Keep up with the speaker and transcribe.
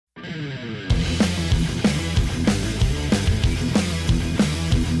Hello.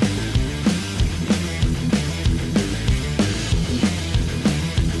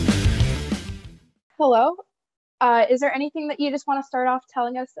 Is there anything that you just want to start off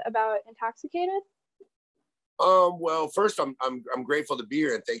telling us about Intoxicated? Well, first, I'm grateful to be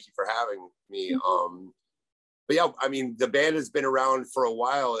here and thank you for having me. But yeah, I mean, the band has been around for a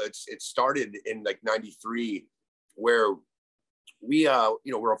while. It started in like '93, where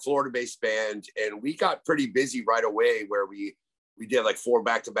we're a Florida-based band, and we got pretty busy right away. Where we did like 4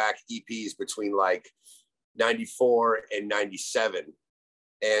 back-to-back EPs between like '94 and '97,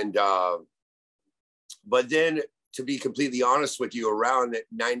 and but then to be completely honest with you, around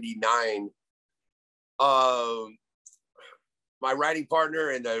 '99. My writing partner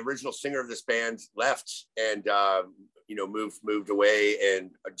and the original singer of this band left and moved away,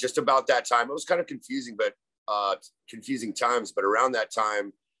 and just about that time it was kind of confusing times, but around that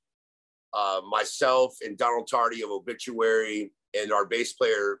time myself and Donald Tardy of Obituary and our bass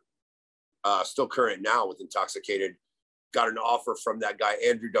player, still current now with Intoxicated, got an offer from that guy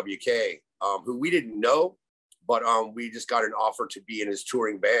Andrew WK, who we didn't know, but we just got an offer to be in his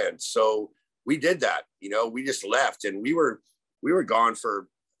touring band. So we did that. We just left, and we were gone for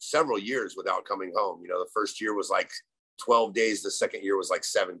several years without coming home. The first year was like 12 days. The second year was like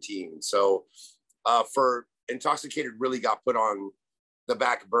 17. So for Intoxicated really got put on the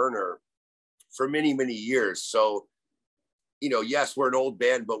back burner for many, many years. So, yes, we're an old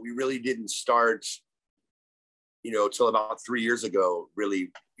band, but we really didn't start, till about 3 years ago,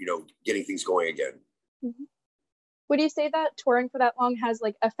 really, getting things going again. Mm-hmm. Would you say that touring for that long has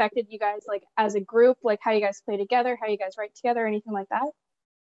like affected you guys like as a group, like how you guys play together, how you guys write together, anything like that?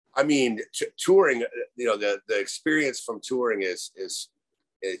 I mean, touring, the experience from touring is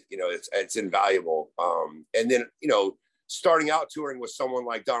it's invaluable. And then, starting out touring with someone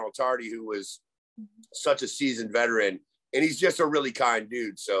like Donald Tardy, who was such a seasoned veteran, and he's just a really kind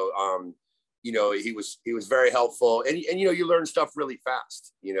dude. So, he was very helpful, and you learn stuff really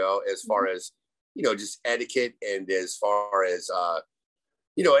fast, as far as, just etiquette, and as far as,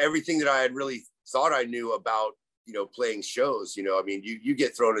 everything that I had really thought I knew about, playing shows. I mean, you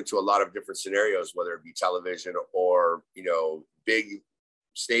get thrown into a lot of different scenarios, whether it be television or, big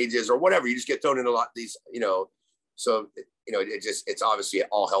stages or whatever. You just get thrown in a lot of these, so, it's obviously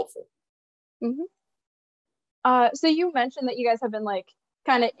all helpful. Mm-hmm. So you mentioned that you guys have been like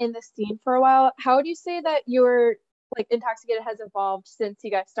kind of in the scene for a while. How would you say that your like Intoxicated has evolved since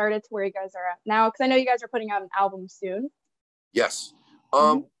you guys started to where you guys are at now? Because I know you guys are putting out an album soon. Yes.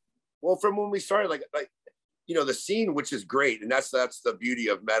 Well, from when we started, like the scene, which is great, and that's the beauty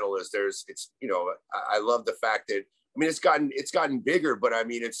of metal, is I love the fact that, I mean, it's gotten bigger, but I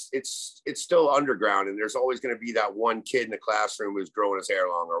mean it's still underground, and there's always going to be that one kid in the classroom who's growing his hair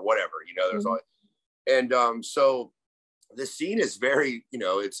long or whatever. There's always, and so the scene is very,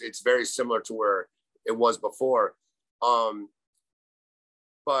 it's very similar to where it was before. But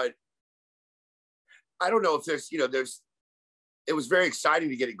I don't know if it was very exciting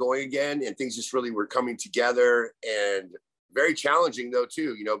to get it going again, and things just really were coming together, and very challenging though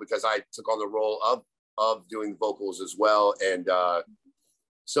too, because I took on the role of doing vocals as well. And,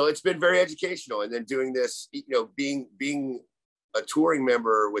 so it's been very educational, and then doing this, being a touring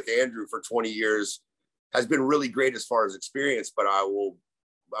member with Andrew for 20 years has been really great as far as experience, but I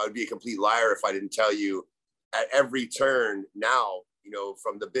would be a complete liar if I didn't tell you at every turn now,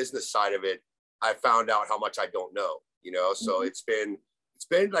 from the business side of it, I found out how much I don't know, so it's been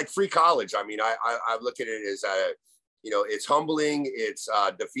like free college. I mean, I look at it as it's humbling, it's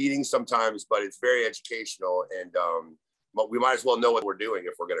defeating sometimes, but it's very educational, and but we might as well know what we're doing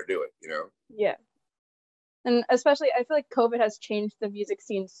if we're going to do it, Yeah. And especially, I feel like COVID has changed the music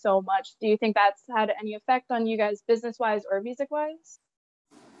scene so much. Do you think that's had any effect on you guys business-wise or music-wise?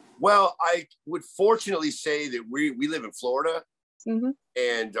 Well, I would fortunately say that we live in Florida,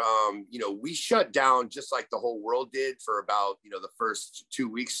 and we shut down just like the whole world did for about the first 2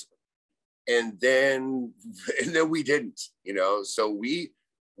 weeks, and then we didn't. So we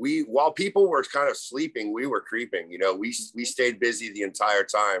while people were kind of sleeping, we were creeping. We stayed busy the entire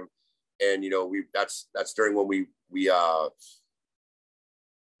time, and that's during when we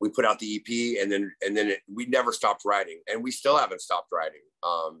put out the EP, and then we never stopped writing, and we still haven't stopped writing.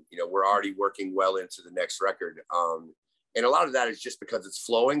 We're already working well into the next record. And a lot of that is just because it's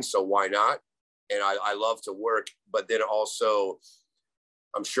flowing. So why not? And I love to work, but then also,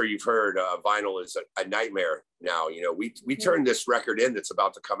 I'm sure you've heard, vinyl is a nightmare now. We turned this record in that's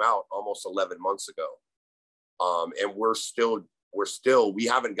about to come out almost 11 months ago. And we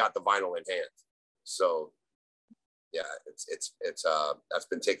haven't got the vinyl in hand. So yeah, that's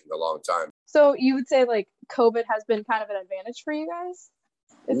been taking a long time. So you would say like COVID has been kind of an advantage for you guys?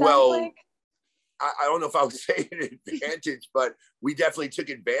 It sounds Well, like. I don't know if I would say an advantage, but we definitely took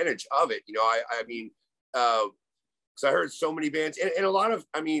advantage of it. You know, I mean, because I heard so many bands and a lot of,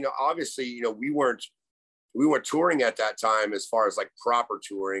 I mean, obviously, you know, we weren't touring at that time as far as like proper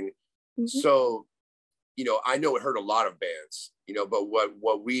touring. Mm-hmm. So, you know, I know it hurt a lot of bands, you know, but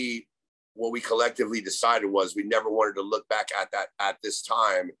what we collectively decided was we never wanted to look back at this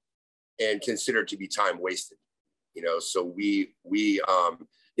time and consider it to be time wasted, you know. So we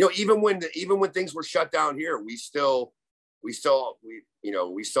you know, even when things were shut down here, we still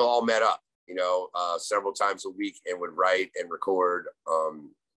all met up, you know, several times a week and would write and record,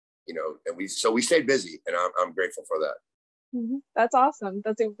 you know, and we stayed busy, and I'm grateful for that. Mm-hmm. That's awesome.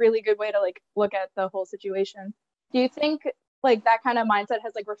 That's a really good way to like look at the whole situation. Do you think like that kind of mindset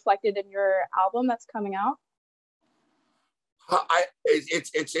has like reflected in your album that's coming out?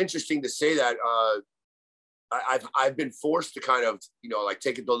 It's interesting to say that. I've been forced to kind of, you know, like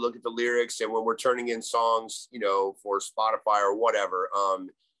take a look at the lyrics, and when we're turning in songs, you know, for Spotify or whatever,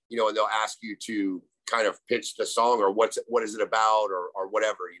 you know, and they'll ask you to kind of pitch the song or what is it about or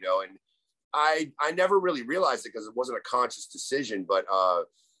whatever, you know. And I never really realized it because it wasn't a conscious decision, but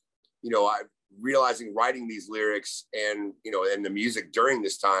you know, I realizing writing these lyrics and, you know, and the music during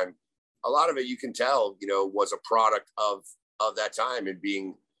this time, a lot of it you can tell, you know, was a product of that time and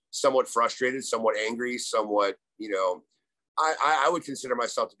being somewhat frustrated, somewhat angry, somewhat, you know, I would consider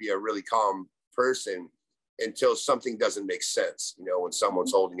myself to be a really calm person until something doesn't make sense. You know, when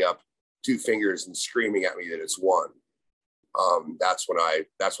someone's holding up two fingers and screaming at me that it's one. That's when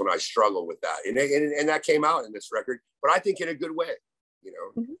I struggle with that. And that came out in this record, but I think in a good way, you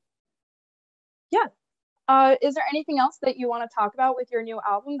know? Mm-hmm. Yeah. Is there anything else that you want to talk about with your new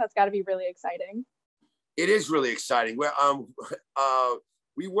album? That's got to be really exciting. It is really exciting.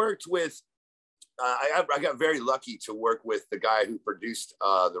 We worked with, I got very lucky to work with the guy who produced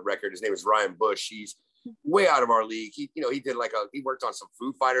the record. His name is Ryan Bush. He's way out of our league. He did he worked on some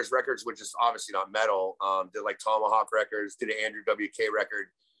Foo Fighters records, which is obviously not metal. Did like Tomahawk records, did an Andrew WK record.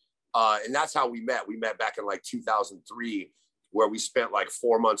 And that's how we met. We met back in like 2003, where we spent like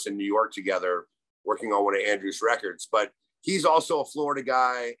 4 months in New York together working on one of Andrew's records. But he's also a Florida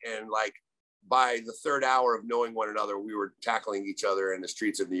guy, and like, by the third hour of knowing one another, we were tackling each other in the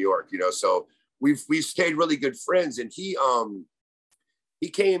streets of New York, you know. So we've stayed really good friends. And he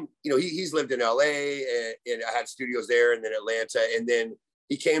came, you know, he's lived in LA and I had studios there and then Atlanta. And then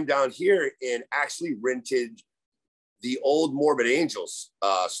he came down here and actually rented the old Morbid Angels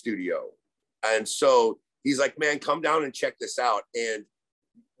studio. And so he's like, man, come down and check this out. And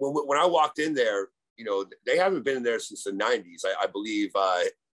when I walked in there, you know, they haven't been in there since the 90s. I believe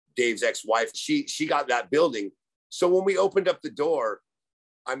Dave's ex-wife, she got that building. So when we opened up the door,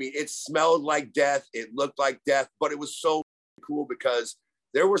 I mean, it smelled like death. It looked like death, but it was so cool because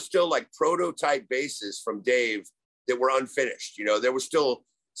there were still like prototype basses from Dave that were unfinished. You know, there was still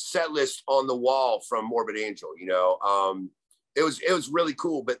set list on the wall from Morbid Angel, you know. It was really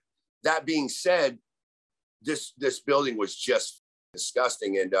cool. But that being said, this building was just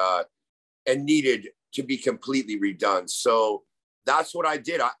disgusting and needed to be completely redone. So that's what I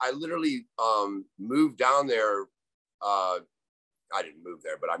did. I literally moved down there. I didn't move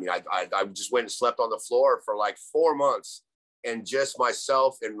there, but I mean, I just went and slept on the floor for like 4 months, and just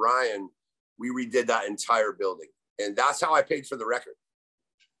myself and Ryan, we redid that entire building. And that's how I paid for the record.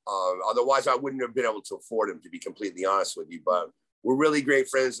 Otherwise, I wouldn't have been able to afford him, to be completely honest with you. But we're really great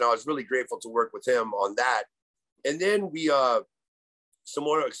friends, and I was really grateful to work with him on that. And then we, some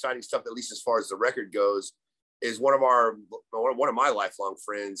more exciting stuff, at least as far as the record goes, is one of my lifelong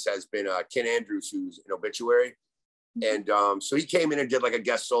friends has been Ken Andrews, who's in Obituary. And so he came in and did like a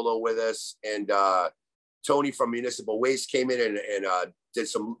guest solo with us. And Tony from Municipal Waste came in and did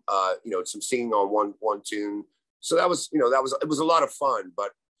some, you know, some singing on one tune. So that was, you know, it was a lot of fun.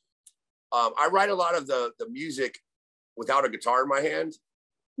 But I write a lot of the music without a guitar in my hand.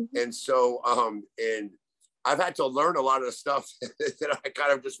 And so, and I've had to learn a lot of the stuff that I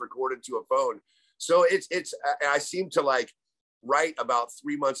kind of just recorded to a phone. So I seem to like write about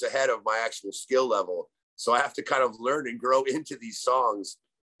 3 months ahead of my actual skill level. So I have to kind of learn and grow into these songs,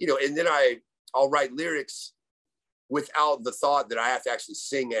 you know, and then I'll write lyrics without the thought that I have to actually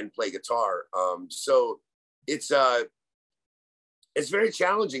sing and play guitar. So it's very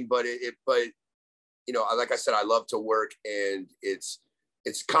challenging, but you know, like I said, I love to work, and it's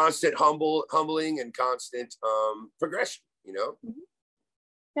constant humbling and constant progression, you know?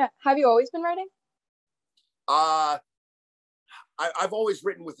 Yeah. Have you always been writing? I've always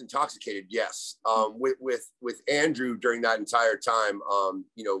written with Intoxicated, yes. With Andrew during that entire time,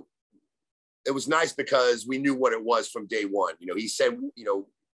 you know, it was nice because we knew what it was from day one. You know, he said, you know,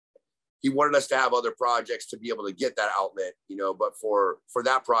 he wanted us to have other projects to be able to get that outlet, you know, but for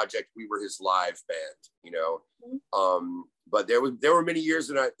that project, we were his live band, you know. But there were many years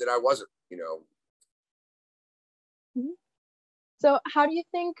that I wasn't, you know. So how do you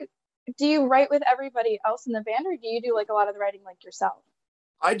think, do you write with everybody else in the band, or do you do like a lot of the writing like yourself?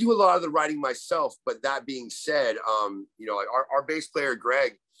 I do a lot of the writing myself, but that being said, you know, like our bass player,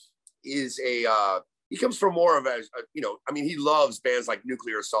 Greg, is he comes from more of a, you know, I mean, he loves bands like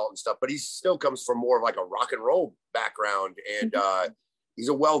Nuclear Assault and stuff, but he still comes from more of like a rock and roll background. And he's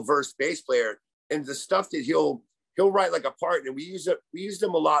a well-versed bass player. And the stuff that he'll write like a part, and we use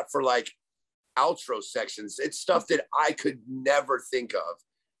them a lot for like outro sections. It's stuff that I could never think of,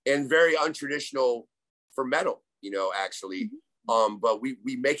 and very untraditional for metal, you know, actually. But we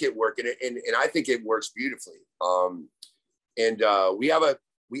make it work, and I think it works beautifully.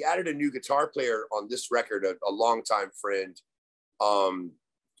 We added a new guitar player on this record, a longtime friend,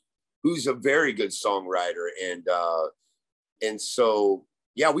 who's a very good songwriter. And so,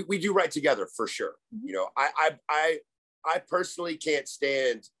 yeah, we do write together for sure. You know, I personally can't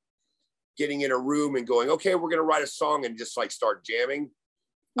stand getting in a room and going, okay, we're going to write a song and just like start jamming.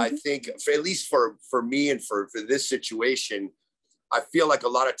 I think at least for me and for this situation, I feel like a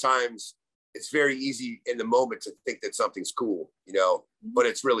lot of times it's very easy in the moment to think that something's cool, you know, but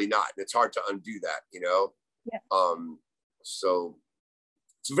it's really not. And it's hard to undo that, you know? Yeah. So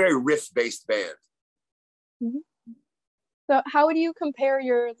it's a very riff-based band. So how would you compare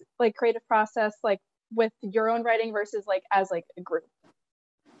your like creative process, like with your own writing versus like as like a group?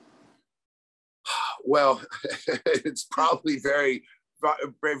 Well, it's probably very,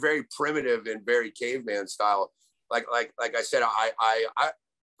 very primitive and very caveman style. Like I said, I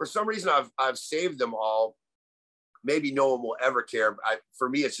for some reason I've saved them all. Maybe no one will ever care. For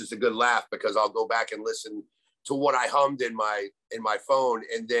me, it's just a good laugh because I'll go back and listen to what I hummed in my phone,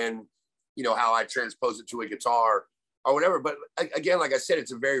 and then, you know, how I transpose it to a guitar or whatever. But again, like I said,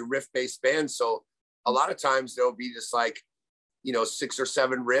 it's a very riff-based band, so a lot of times there'll be just like, you know, 6 or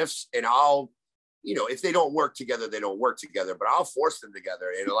 7 riffs, and I'll, you know, if they don't work together, they don't work together, but I'll force them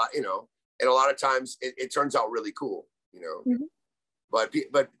together, and a lot of times it turns out really cool, you know. But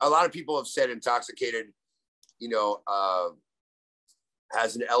a lot of people have said Intoxicated, you know,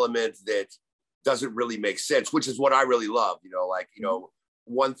 has an element that doesn't really make sense, which is what I really love, you know, like, you know,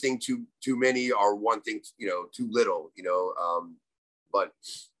 one thing too many or one thing, you know, too little, you know, but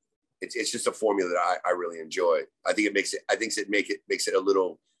it's just a formula that I really enjoy. I think it makes it a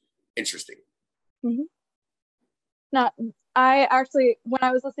little interesting. Now, I actually, when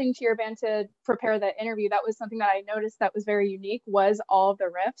I was listening to your band to prepare the interview, that was something that I noticed that was very unique, was all of the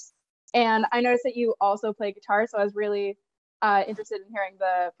riffs. And I noticed that you also play guitar, so I was really interested in hearing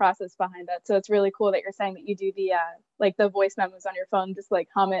the process behind that. So it's really cool that you're saying that you do the like the voice memos on your phone, just like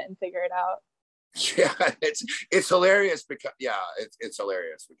hum it and figure it out. Yeah, it's hilarious because it's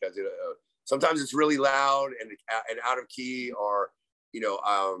hilarious because sometimes it's really loud and out of key, or you know,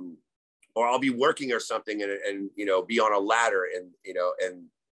 or I'll be working or something and you know, be on a ladder, and you know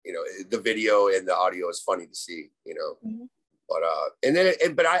the video and the audio is funny to see, you know. But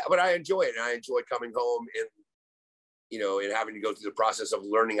but I enjoy it, and I enjoy coming home and, you know, and having to go through the process of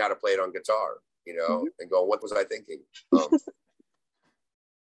learning how to play it on guitar, you know, and go, what was I thinking?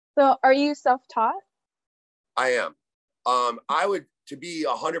 So are you self-taught? I am. I would, to be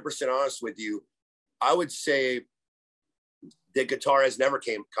 100% honest with you, I would say that guitar has never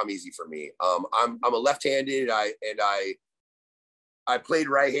come easy for me. I'm a left-handed. I played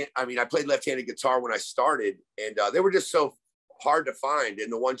right-hand. I mean, I played left-handed guitar when I started, and they were just so hard to find, and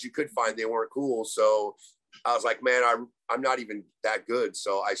the ones you could find, they weren't cool. So I was like, man, I'm not even that good,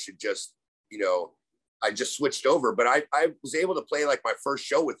 so I should just, you know, I just switched over. But I was able to play like my first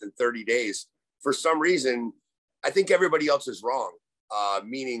show within 30 days. For some reason, I think everybody else is wrong.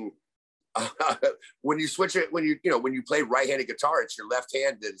 Meaning, when you switch it, when you play right-handed guitar, it's your left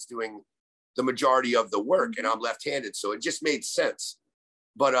hand that is doing the majority of the work, and I'm left-handed, so it just made sense.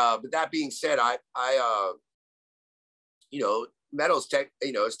 But that being said, I you know, metal's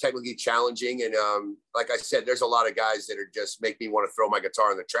it's technically challenging, and like I said, there's a lot of guys that are just make me want to throw my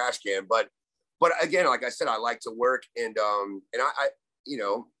guitar in the trash can. But again, like I said, I like to work, and I you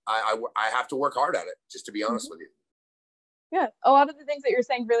know, I have to work hard at it, just to be honest with you. Yeah, a lot of the things that you're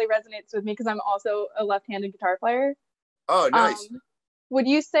saying really resonates with me because I'm also a left-handed guitar player. Oh, nice. Would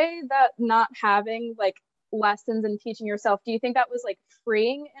you say that not having like lessons and teaching yourself, do you think that was like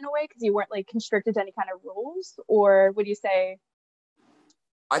freeing in a way because you weren't like constricted to any kind of rules, or would you say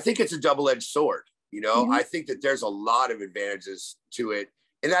I think it's a double-edged sword. Mm-hmm. I think that there's a lot of advantages to it.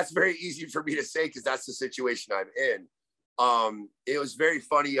 And that's very easy for me to say because that's the situation I'm in. It was very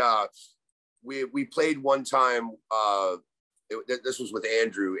funny. We played one time. This was with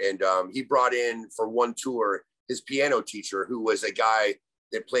Andrew, and he brought in for one tour his piano teacher, who was a guy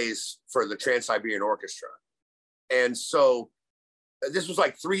that plays for the Trans-Siberian Orchestra. And so this was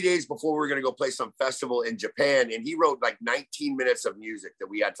like 3 days before we were going to go play some festival in Japan. And he wrote like 19 minutes of music that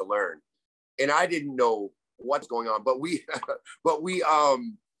we had to learn. And I didn't know what's going on, but we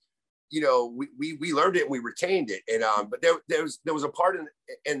learned it and we retained it. And but there was a part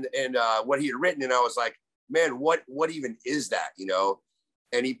in what he had written, and I was like, man, what even is that?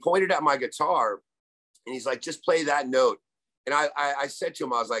 And he pointed at my guitar, and he's like, just play that note. And I said to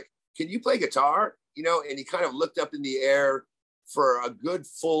him, I was like, can you play guitar? And he kind of looked up in the air for a good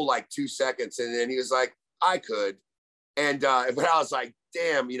full like 2 seconds, and then he was like, I could. And but I was like,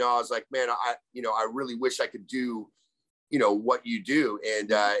 damn, I was like, man, I really wish I could do, what you do. And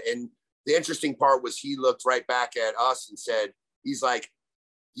the interesting part was he looked right back at us and said, he's like,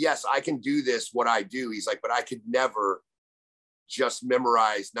 yes, I can do this, what I do. He's like, but I could never just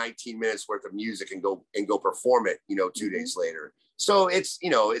memorize 19 minutes worth of music and go perform it, 2 days later. So it's,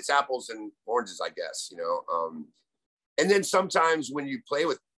 it's apples and oranges, I guess, and then sometimes when you play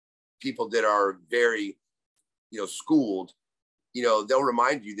with people that are very, schooled, they'll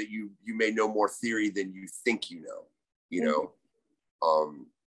remind you that you may know more theory than you think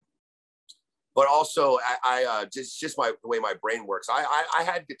but also I just the way my brain works. I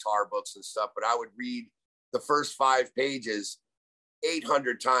had guitar books and stuff, but I would read the first 5 pages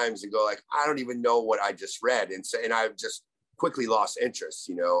 800 times and go like, I don't even know what I just read. And I've just quickly lost interest,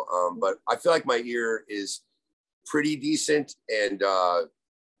 but I feel like my ear is pretty decent. And,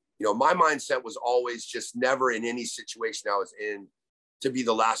 my mindset was always just never in any situation I was in to be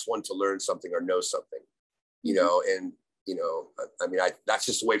the last one to learn something or know something, and, that's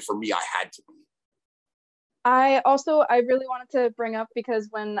just the way for me I had to be. I really wanted to bring up, because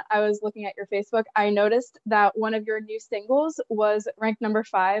when I was looking at your Facebook, I noticed that one of your new singles was ranked number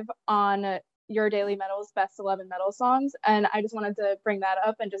 5 on Your Daily Metal's Best 11 Metal Songs. And I just wanted to bring that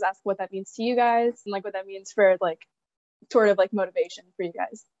up and just ask what that means to you guys, and like what that means for like sort of like motivation for you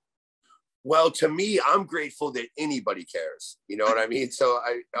guys. Well, to me, I'm grateful that anybody cares. You know what I mean? So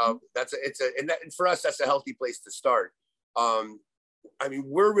and for us, that's a healthy place to start.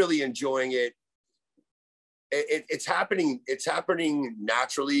 We're really enjoying it. It's happening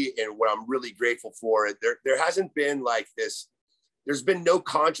naturally, and what I'm really grateful for, there hasn't been like this, there's been no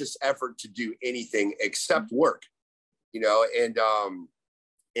conscious effort to do anything except work, and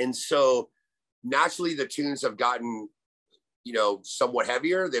so naturally the tunes have gotten, somewhat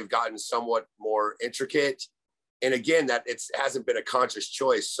heavier, they've gotten somewhat more intricate, and again, that it hasn't been a conscious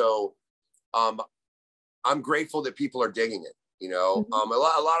choice. So I'm grateful that people are digging it. A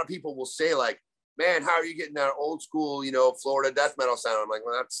lot of people will say like, man, how are you getting that old school, Florida death metal sound? I'm like,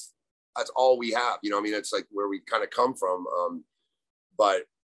 well, that's all we have. It's like where we kind of come from. But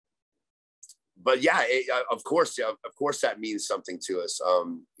yeah, of course that means something to us.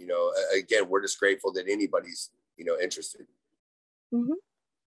 Again, we're just grateful that anybody's, interested. Mm-hmm.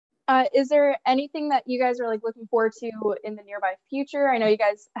 Is there anything that you guys are like looking forward to in the nearby future? I know you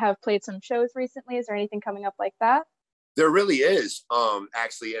guys have played some shows recently. Is there anything coming up like that? There really is,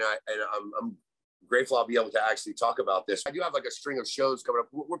 actually, and I'm grateful I'll be able to actually talk about this. I do have like a string of shows coming up.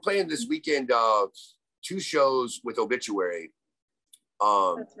 We're playing this weekend 2 shows with Obituary.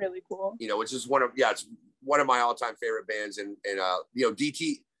 That's really cool. Which is it's one of my all-time favorite bands, and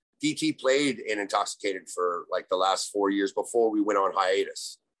DT played in Intoxicated for like the last 4 years before we went on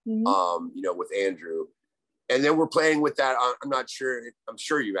hiatus. Mm-hmm. With Andrew, and then we're playing with that. I'm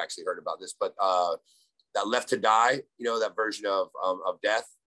sure you actually heard about this, but that Left to Die, that version of Death.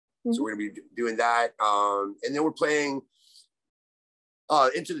 Mm-hmm. So we're going to be doing that. And then we're playing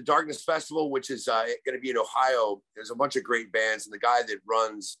Into the Darkness Festival, which is going to be in Ohio. There's a bunch of great bands, and the guy that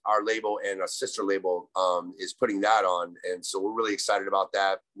runs our label and a sister label is putting that on. And so we're really excited about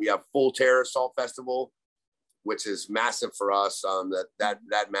that. We have Full Terror Assault Festival, which is massive for us. That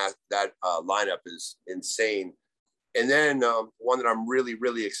lineup is insane. And then one that I'm really,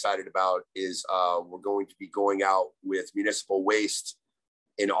 really excited about is we're going to be going out with Municipal Waste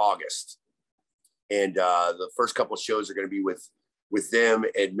in August. And the first couple of shows are going to be with them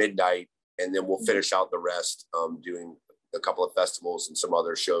at midnight. And then we'll finish out the rest doing a couple of festivals and some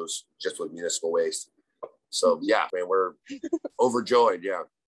other shows just with Municipal Waste. So yeah, man, we're overjoyed. Yeah.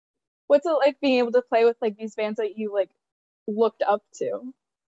 What's it like being able to play with like these bands that you like looked up to?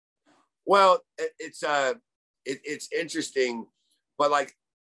 Well, it's interesting, but like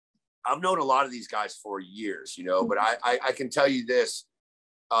I've known a lot of these guys for years, you know, but I can tell you this,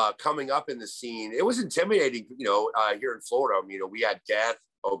 coming up in the scene, it was intimidating, you know, here in Florida. You know, we had Death,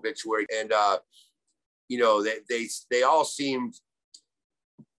 Obituary, and, you know, they all seemed,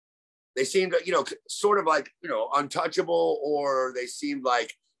 you know, sort of like, you know, untouchable, or they seemed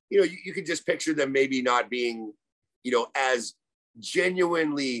like, you know, you could just picture them maybe not being, you know, as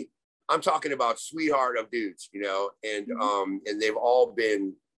genuinely, I'm talking about sweetheart of dudes, you know, and they've all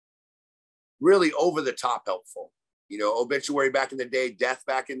been really over the top helpful. You know, Obituary back in the day, Death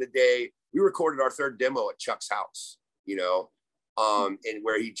back in the day. We recorded our third demo at Chuck's house, you know, and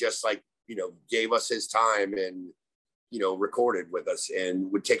where he just like, you know, gave us his time and, you know, recorded with us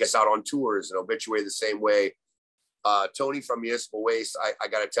and would take us out on tours. And Obituary the same way. Tony from Municipal Waste, I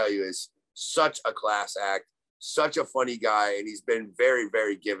got to tell you, is such a class act, such a funny guy, and he's been very,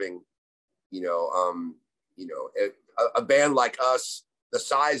 very giving. You know, a band like us, the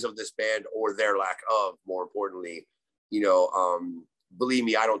size of this band, or their lack of, more importantly, you know, believe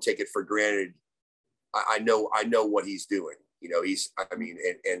me, I don't take it for granted. I know what he's doing. You know,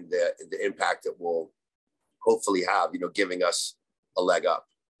 and the impact it will hopefully have, you know, giving us a leg up,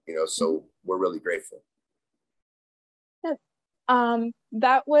 you know, so we're really grateful. Yes.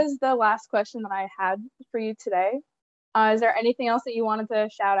 That was the last question that I had for you today. Is there anything else that you wanted to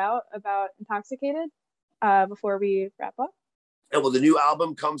shout out about Intoxicated before we wrap up? And well, the new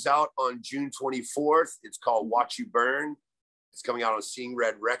album comes out on June 24th. It's called Watch You Burn. It's coming out on Seeing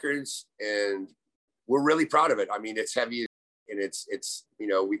Red Records, and we're really proud of it. I mean, it's heavy, and it's you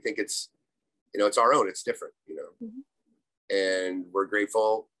know, we think it's, you know, it's our own. It's different, you know, and we're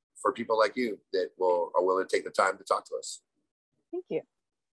grateful for people like you that are willing to take the time to talk to us. Thank you.